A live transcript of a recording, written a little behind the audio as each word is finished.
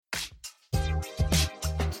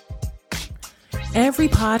Every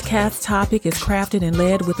podcast topic is crafted and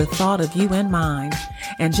led with the thought of you in mind.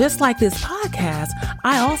 And just like this podcast,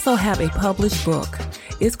 I also have a published book.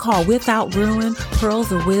 It's called Without Ruin,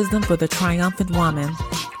 Pearls of Wisdom for the Triumphant Woman.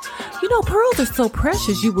 You know, pearls are so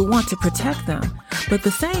precious you would want to protect them. But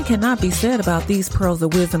the same cannot be said about these pearls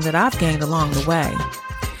of wisdom that I've gained along the way.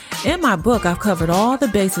 In my book, I've covered all the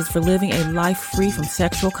bases for living a life free from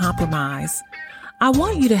sexual compromise. I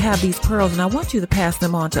want you to have these pearls, and I want you to pass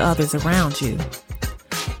them on to others around you.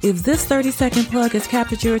 If this 30-second plug has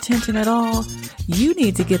captured your attention at all, you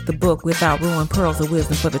need to get the book Without Ruin, Pearls of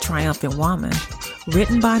Wisdom for the Triumphant Woman,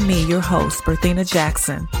 written by me, your host, Berthina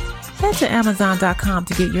Jackson. Head to Amazon.com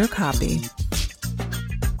to get your copy.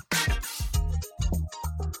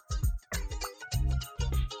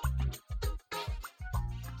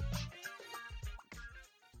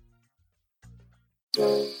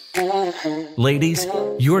 Ladies,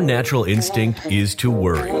 your natural instinct is to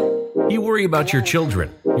worry. You worry about your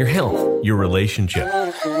children, your health, your relationship,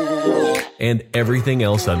 and everything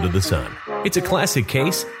else under the sun. It's a classic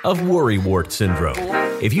case of worrywart syndrome.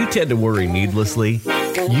 If you tend to worry needlessly,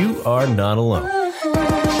 you are not alone.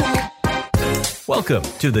 Welcome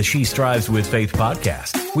to the She Strives with Faith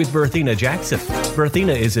podcast with Berthina Jackson.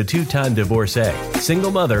 Berthina is a two-time divorcee,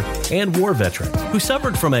 single mother, and war veteran who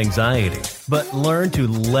suffered from anxiety, but learned to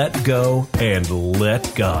let go and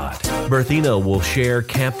let God. Berthina will share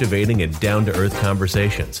captivating and down-to-earth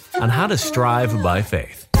conversations on how to strive by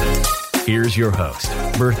faith. Here's your host,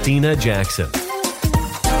 Berthina Jackson.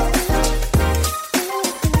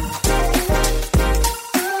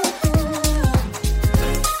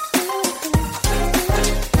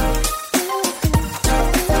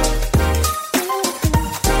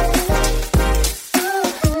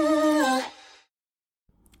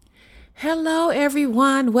 Hello,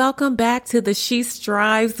 everyone. Welcome back to the She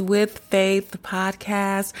Strives with Faith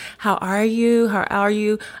podcast. How are you? How are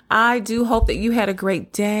you? I do hope that you had a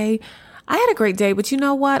great day. I had a great day, but you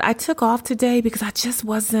know what? I took off today because I just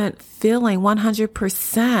wasn't feeling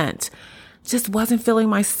 100%. Just wasn't feeling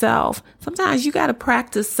myself. Sometimes you got to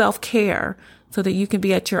practice self-care so that you can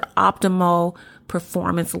be at your optimal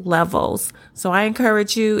performance levels. So I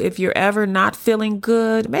encourage you, if you're ever not feeling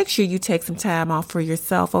good, make sure you take some time off for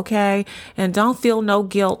yourself, okay? And don't feel no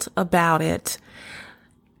guilt about it.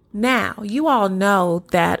 Now, you all know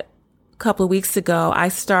that a couple of weeks ago, I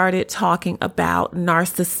started talking about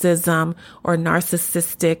narcissism or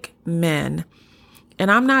narcissistic men.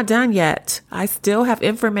 And I'm not done yet. I still have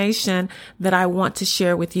information that I want to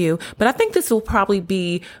share with you, but I think this will probably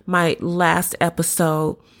be my last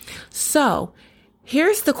episode. So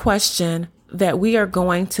here's the question that we are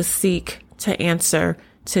going to seek to answer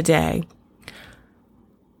today.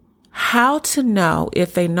 How to know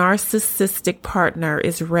if a narcissistic partner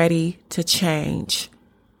is ready to change?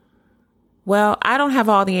 Well, I don't have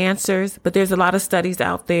all the answers, but there's a lot of studies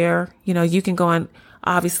out there. You know, you can go and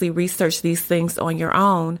obviously research these things on your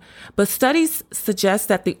own. But studies suggest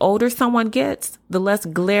that the older someone gets, the less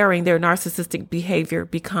glaring their narcissistic behavior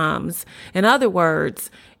becomes. In other words,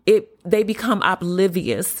 they become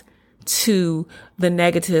oblivious to the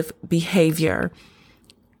negative behavior.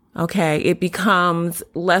 Okay, it becomes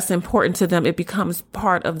less important to them. It becomes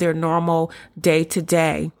part of their normal day to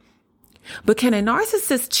day. But can a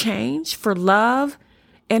narcissist change for love?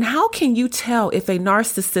 And how can you tell if a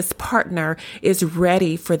narcissist partner is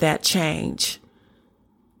ready for that change?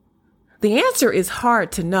 The answer is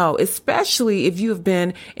hard to know, especially if you have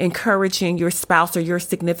been encouraging your spouse or your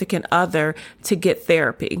significant other to get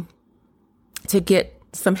therapy, to get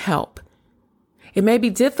some help. It may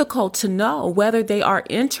be difficult to know whether they are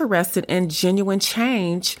interested in genuine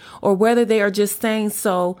change or whether they are just saying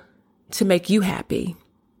so to make you happy.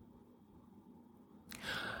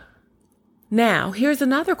 Now, here's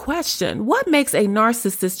another question. What makes a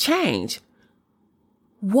narcissist change?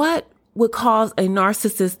 What would cause a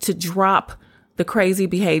narcissist to drop the crazy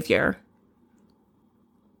behavior?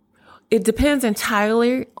 It depends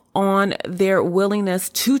entirely on their willingness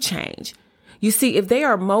to change. You see, if they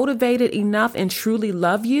are motivated enough and truly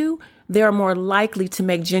love you, they are more likely to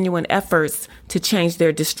make genuine efforts to change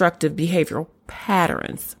their destructive behavioral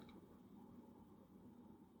patterns.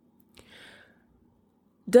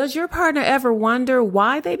 Does your partner ever wonder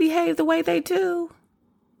why they behave the way they do?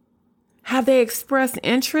 Have they expressed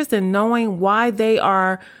interest in knowing why they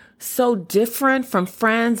are so different from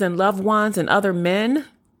friends and loved ones and other men?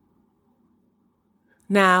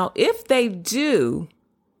 Now, if they do,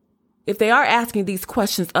 if they are asking these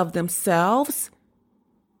questions of themselves,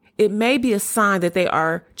 it may be a sign that they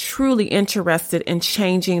are truly interested in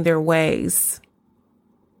changing their ways.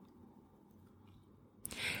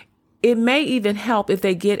 it may even help if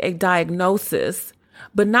they get a diagnosis,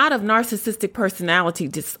 but not of narcissistic personality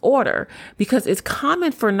disorder, because it's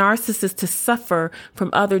common for narcissists to suffer from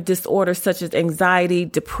other disorders such as anxiety,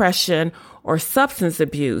 depression, or substance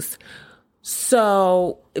abuse.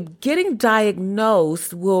 So getting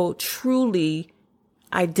diagnosed will truly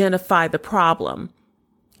identify the problem.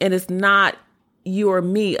 And it's not you or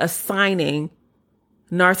me assigning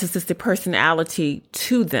narcissistic personality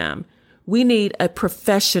to them. We need a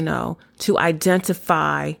professional to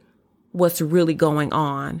identify what's really going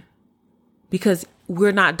on, because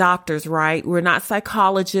we're not doctors, right? We're not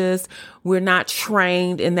psychologists. We're not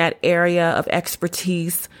trained in that area of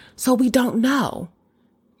expertise. So we don't know.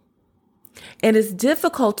 And it's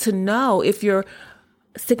difficult to know if your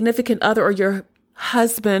significant other or your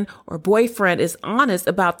husband or boyfriend is honest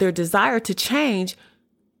about their desire to change.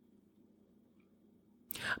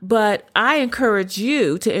 But I encourage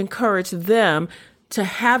you to encourage them to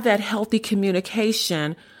have that healthy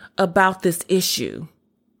communication about this issue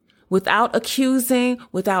without accusing,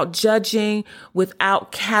 without judging,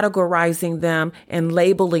 without categorizing them and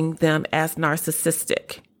labeling them as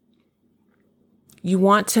narcissistic. You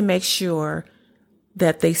want to make sure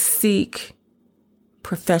that they seek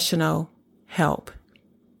professional help.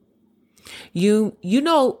 You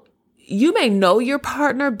may know your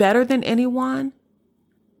partner better than anyone,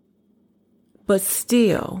 but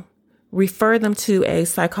still refer them to a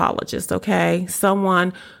psychologist, okay?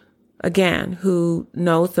 Someone, again, who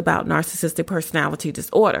knows about narcissistic personality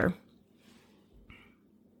disorder.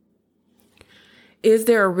 Is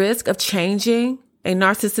there a risk of changing a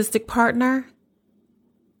narcissistic partner?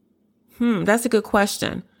 That's a good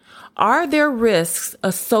question. Are there risks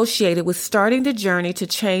associated with starting the journey to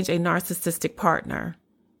change a narcissistic partner?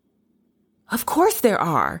 Of course there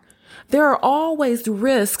are. There are always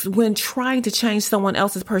risks when trying to change someone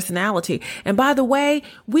else's personality. And by the way,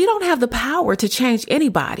 we don't have the power to change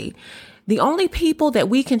anybody. The only people that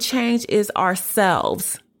we can change is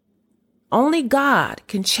ourselves. Only God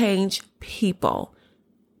can change people.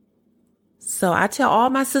 So I tell all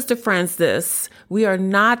my sister friends this: we are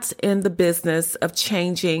not in the business of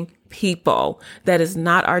changing people. That is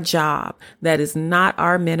not our job. That is not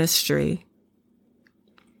our ministry.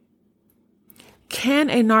 Can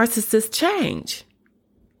a narcissist change?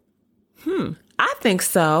 I think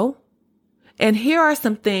so. And here are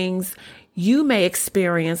some things you may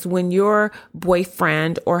experience when your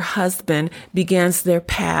boyfriend or husband begins their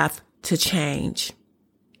path to change.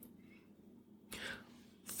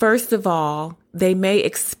 First of all, they may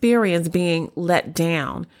experience being let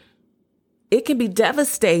down. It can be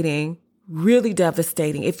devastating, really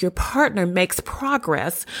devastating, if your partner makes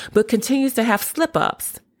progress but continues to have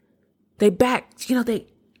slip-ups. They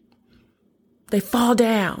fall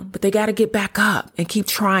down, but they got to get back up and keep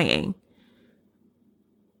trying.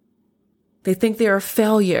 They think they're a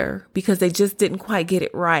failure because they just didn't quite get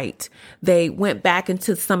it right. They went back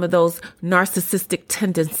into some of those narcissistic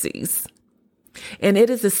tendencies. And it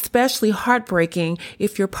is especially heartbreaking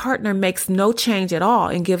if your partner makes no change at all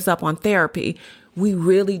and gives up on therapy. We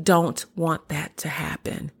really don't want that to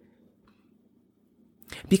happen,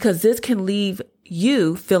 because this can leave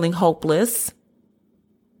you feeling hopeless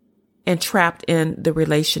and trapped in the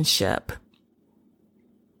relationship.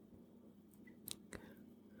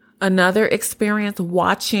 Another experience,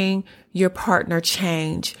 watching your partner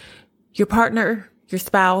change. Your partner, your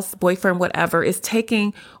spouse, boyfriend, whatever, is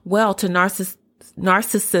taking well to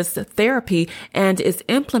narcissist therapy and is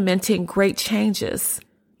implementing great changes.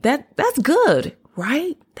 That's good,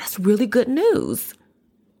 right? That's really good news.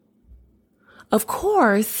 Of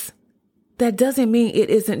course, that doesn't mean it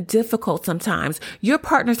isn't difficult sometimes. Your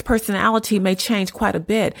partner's personality may change quite a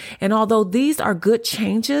bit. And although these are good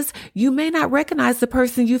changes, you may not recognize the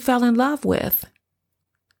person you fell in love with.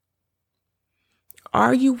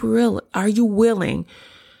 Are you willing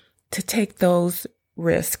to take those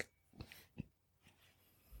risks?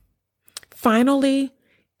 Finally,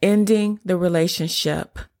 ending the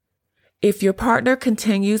relationship. If your partner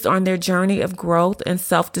continues on their journey of growth and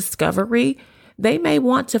self-discovery, they may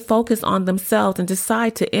want to focus on themselves and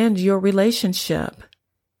decide to end your relationship.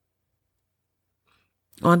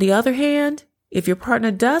 On the other hand, if your partner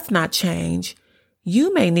does not change,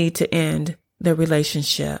 you may need to end the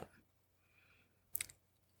relationship.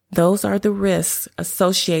 Those are the risks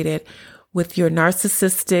associated with your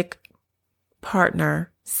narcissistic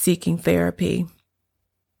partner seeking therapy.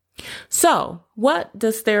 So, what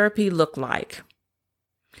does therapy look like?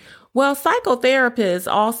 Well, psychotherapy is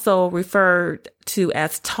also referred to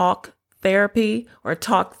as talk therapy or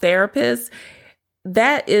talk therapists.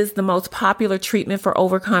 That is the most popular treatment for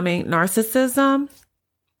overcoming narcissism.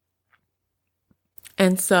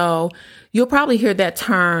 And so you'll probably hear that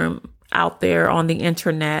term out there on the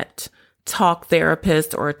internet, talk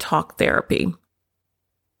therapist or talk therapy.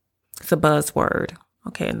 It's a buzzword,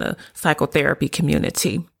 okay, in the psychotherapy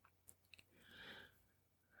community.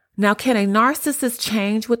 Now, can a narcissist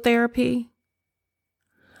change with therapy?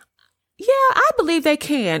 Yeah, I believe they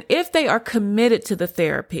can if they are committed to the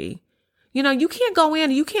therapy. You know, you can't go in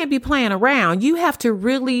and you can't be playing around. You have to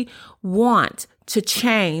really want to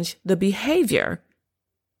change the behavior.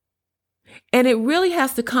 And it really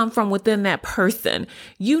has to come from within that person.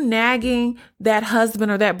 You nagging that husband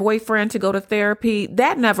or that boyfriend to go to therapy,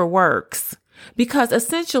 that never works, because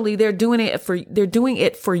essentially they're doing it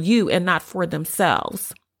for you and not for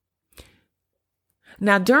themselves.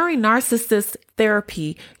 Now, during narcissist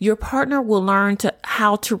therapy, your partner will learn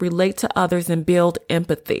how to relate to others and build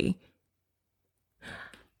empathy.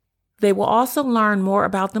 They will also learn more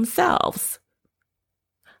about themselves.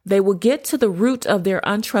 They will get to the root of their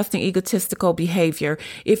untrusting, egotistical behavior.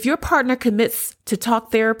 If your partner commits to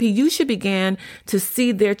talk therapy, you should begin to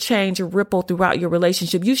see their change ripple throughout your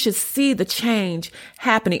relationship. You should see the change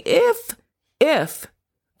happening if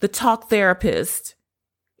the talk therapist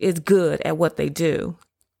is good at what they do.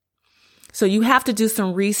 So you have to do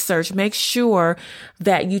some research. Make sure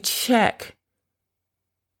that you check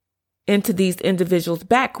into these individuals'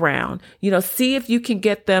 background. See if you can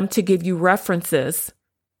get them to give you references,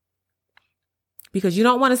 because you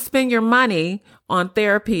don't want to spend your money on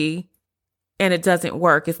therapy and it doesn't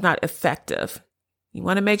work. It's not effective. You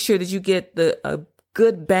want to make sure that you get a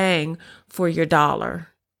good bang for your dollar.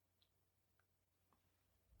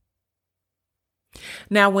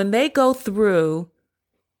 Now, when they go through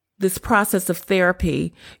this process of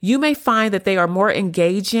therapy, you may find that they are more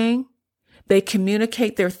engaging. They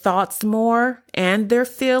communicate their thoughts more and their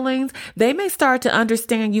feelings. They may start to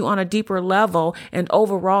understand you on a deeper level and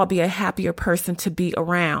overall be a happier person to be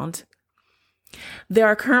around. There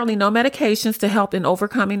are currently no medications to help in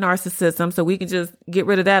overcoming narcissism, so we can just get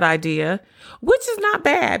rid of that idea, which is not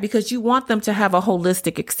bad because you want them to have a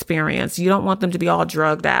holistic experience. You don't want them to be all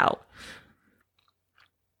drugged out.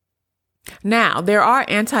 Now, there are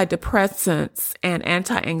antidepressants and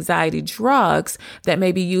anti-anxiety drugs that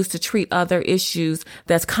may be used to treat other issues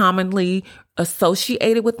that's commonly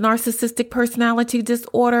associated with narcissistic personality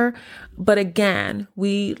disorder. But again,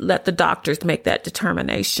 we let the doctors make that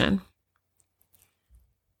determination.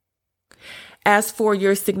 As for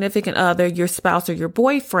your significant other, your spouse or your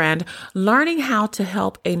boyfriend, learning how to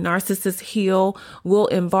help a narcissist heal will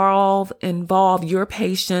involve your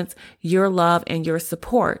patience, your love, and your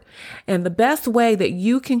support. And the best way that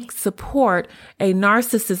you can support a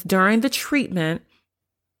narcissist during the treatment,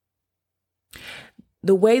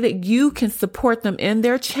 the way that you can support them in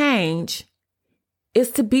their change,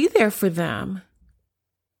 is to be there for them.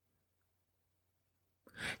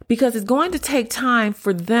 Because it's going to take time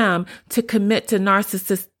for them to commit to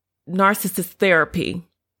narcissist therapy.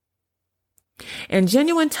 And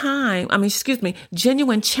genuine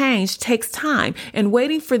change takes time. And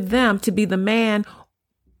waiting for them to be the man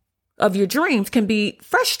of your dreams can be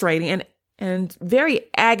frustrating and very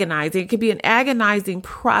agonizing. It can be an agonizing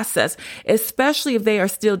process, especially if they are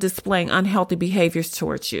still displaying unhealthy behaviors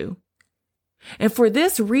towards you. And for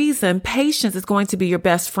this reason, patience is going to be your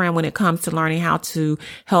best friend when it comes to learning how to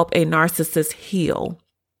help a narcissist heal.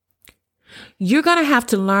 You're going to have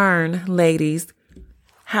to learn, ladies,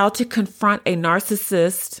 how to confront a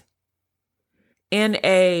narcissist in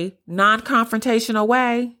a non-confrontational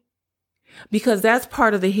way, because that's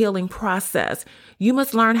part of the healing process. You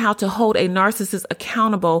must learn how to hold a narcissist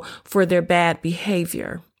accountable for their bad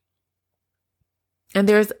behavior. And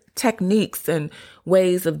there's techniques and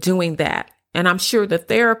ways of doing that. And I'm sure the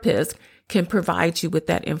therapist can provide you with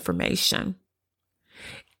that information.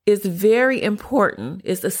 It's very important.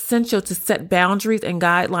 It's essential to set boundaries and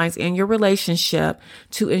guidelines in your relationship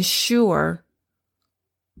to ensure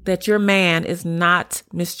that your man is not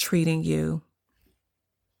mistreating you.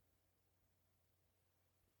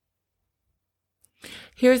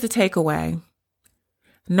 Here's the takeaway.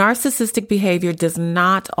 Narcissistic behavior does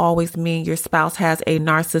not always mean your spouse has a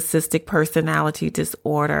narcissistic personality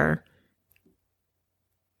disorder.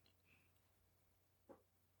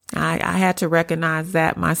 I had to recognize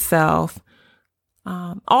that myself.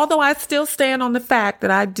 Although I still stand on the fact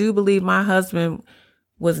that I do believe my husband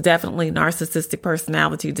was definitely narcissistic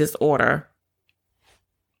personality disorder.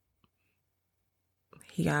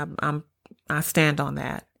 I stand on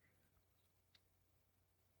that.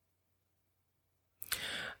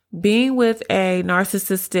 Being with a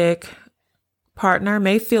narcissistic partner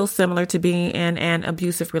may feel similar to being in an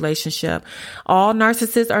abusive relationship. All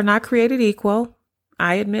narcissists are not created equal.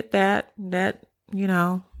 I admit that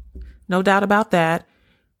no doubt about that.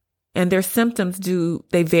 And their symptoms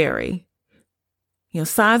they vary.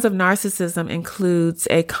 Signs of narcissism includes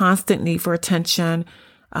a constant need for attention,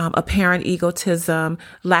 apparent egotism,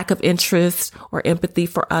 lack of interest or empathy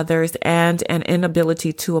for others, and an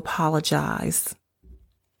inability to apologize.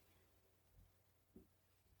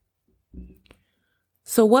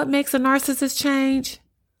 So what makes a narcissist change?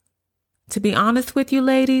 To be honest with you,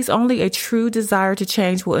 ladies, only a true desire to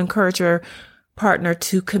change will encourage your partner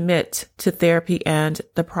to commit to therapy and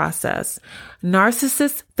the process.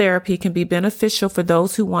 Narcissist therapy can be beneficial for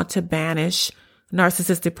those who want to banish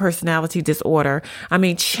narcissistic personality disorder.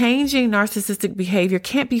 Changing narcissistic behavior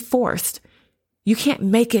can't be forced. You can't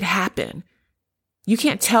make it happen. You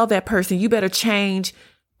can't tell that person, you better change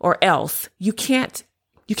or else. You can't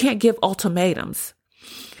give ultimatums.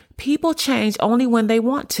 People change only when they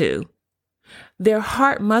want to. Their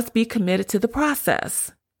heart must be committed to the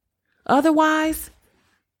process. Otherwise,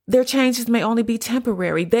 their changes may only be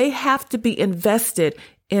temporary. They have to be invested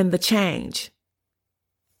in the change.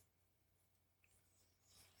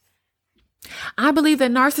 I believe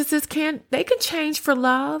that narcissists can change for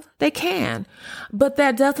love. They can, but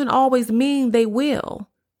that doesn't always mean they will.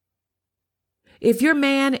 If your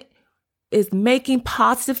man is making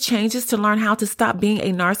positive changes to learn how to stop being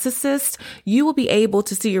a narcissist, you will be able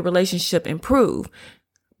to see your relationship improve.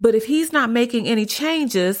 But if he's not making any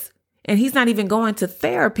changes and he's not even going to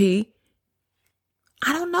therapy,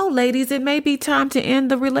 I don't know, ladies, it may be time to end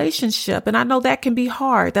the relationship. And I know that can be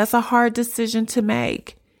hard. That's a hard decision to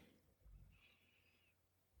make.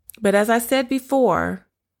 But as I said before,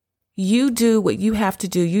 you do what you have to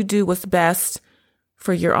do. You do what's best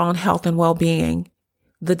for your own health and well-being.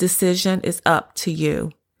 The decision is up to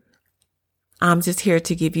you. I'm just here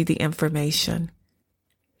to give you the information.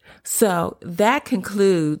 So that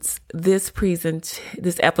concludes this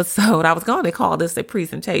episode. I was going to call this a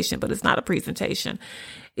presentation, but it's not a presentation.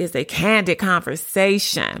 It's a candid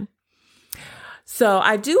conversation. So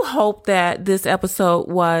I do hope that this episode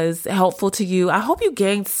was helpful to you. I hope you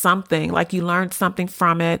gained something, like you learned something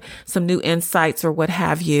from it, some new insights or what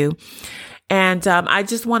have you. And I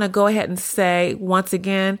just want to go ahead and say once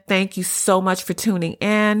again, thank you so much for tuning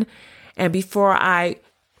in. And before I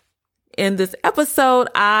end this episode,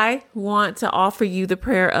 I want to offer you the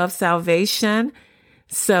prayer of salvation.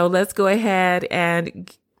 So let's go ahead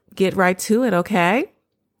and get right to it, okay?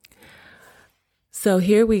 So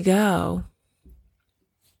here we go.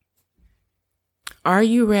 Are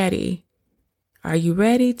you ready? Are you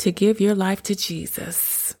ready to give your life to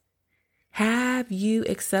Jesus? Have you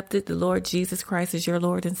accepted the Lord Jesus Christ as your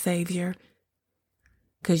Lord and Savior?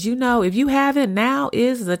 Because if you haven't, now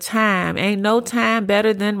is the time. Ain't no time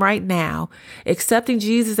better than right now. Accepting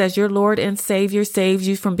Jesus as your Lord and Savior saves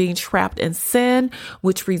you from being trapped in sin,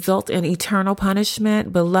 which results in eternal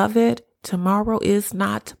punishment. Beloved, tomorrow is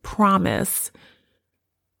not promised.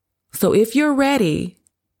 So if you're ready,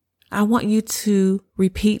 I want you to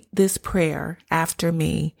repeat this prayer after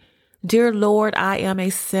me. Dear Lord, I am a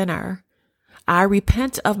sinner. I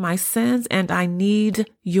repent of my sins and I need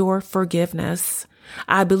your forgiveness.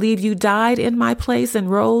 I believe you died in my place and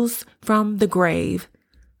rose from the grave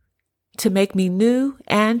to make me new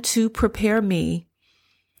and to prepare me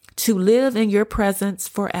to live in your presence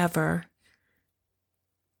forever.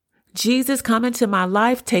 Jesus, come into my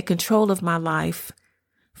life, take control of my life.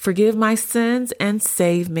 Forgive my sins and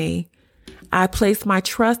save me. I place my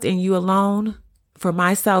trust in you alone for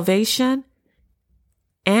my salvation,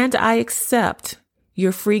 and I accept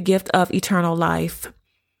your free gift of eternal life.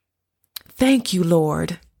 Thank you,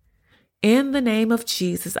 Lord. In the name of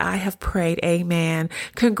Jesus, I have prayed. Amen.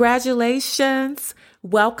 Congratulations.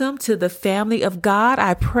 Welcome to the family of God.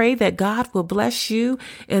 I pray that God will bless you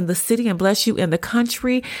in the city and bless you in the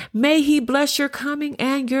country. May he bless your coming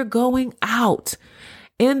and your going out.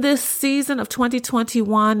 In this season of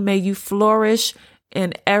 2021, may you flourish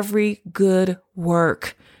in every good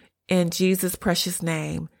work. In Jesus' precious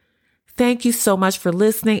name. Thank you so much for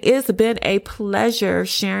listening. It's been a pleasure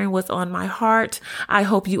sharing what's on my heart. I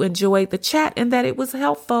hope you enjoyed the chat and that it was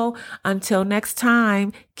helpful. Until next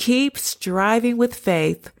time, keep striving with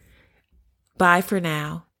faith. Bye for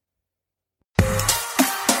now.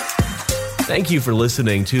 Thank you for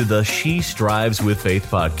listening to the She Strives with Faith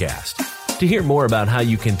podcast. To hear more about how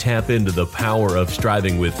you can tap into the power of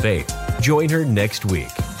striving with faith, join her next week.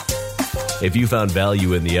 If you found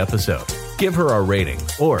value in the episode, give her a rating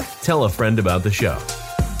or tell a friend about the show.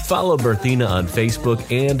 Follow Berthina on Facebook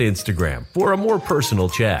and Instagram for a more personal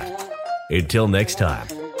chat. Until next time,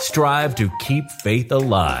 strive to keep faith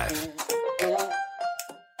alive.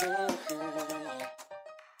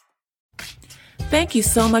 Thank you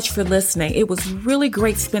so much for listening. It was really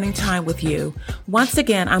great spending time with you. Once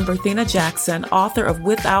again, I'm Berthina Jackson, author of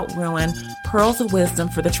Without Ruin, Pearls of Wisdom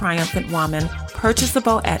for the Triumphant Woman,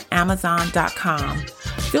 purchasable at Amazon.com.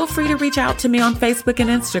 Feel free to reach out to me on Facebook and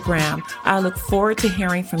Instagram. I look forward to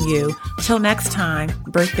hearing from you. Till next time,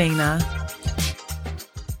 Berthina.